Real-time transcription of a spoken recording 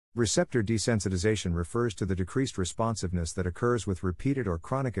Receptor desensitization refers to the decreased responsiveness that occurs with repeated or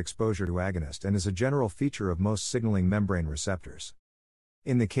chronic exposure to agonist and is a general feature of most signaling membrane receptors.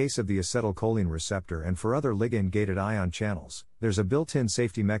 In the case of the acetylcholine receptor and for other ligand-gated ion channels, there's a built-in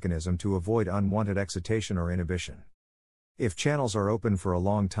safety mechanism to avoid unwanted excitation or inhibition. If channels are open for a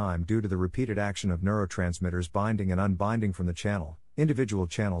long time due to the repeated action of neurotransmitters binding and unbinding from the channel, individual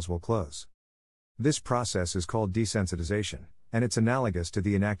channels will close. This process is called desensitization, and it's analogous to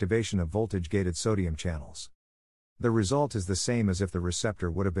the inactivation of voltage-gated sodium channels. The result is the same as if the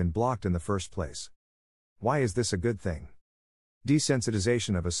receptor would have been blocked in the first place. Why is this a good thing?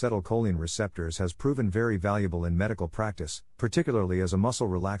 Desensitization of acetylcholine receptors has proven very valuable in medical practice, particularly as a muscle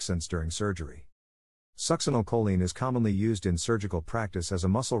relaxant during surgery. Succinylcholine is commonly used in surgical practice as a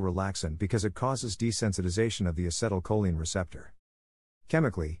muscle relaxant because it causes desensitization of the acetylcholine receptor.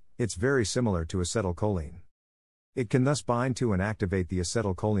 Chemically, it's very similar to acetylcholine. It can thus bind to and activate the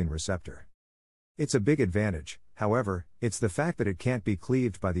acetylcholine receptor. It's a big advantage, however, it's the fact that it can't be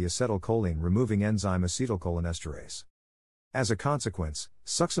cleaved by the acetylcholine removing enzyme acetylcholinesterase. As a consequence,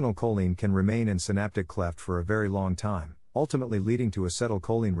 succinylcholine can remain in synaptic cleft for a very long time, ultimately leading to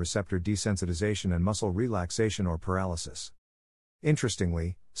acetylcholine receptor desensitization and muscle relaxation or paralysis.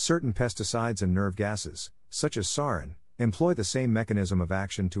 Interestingly, certain pesticides and nerve gases, such as sarin, employ the same mechanism of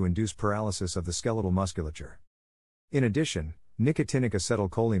action to induce paralysis of the skeletal musculature. In addition, nicotinic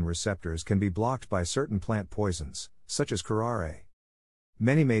acetylcholine receptors can be blocked by certain plant poisons, such as curare.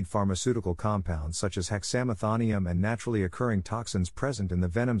 Many made pharmaceutical compounds such as hexamethonium and naturally occurring toxins present in the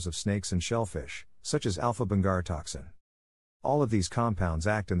venoms of snakes and shellfish, such as alpha-Bungar toxin. All of these compounds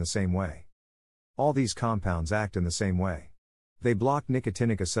act in the same way. They block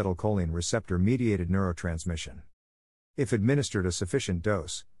nicotinic acetylcholine receptor-mediated neurotransmission. If administered a sufficient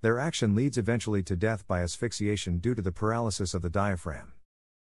dose, their action leads eventually to death by asphyxiation due to the paralysis of the diaphragm.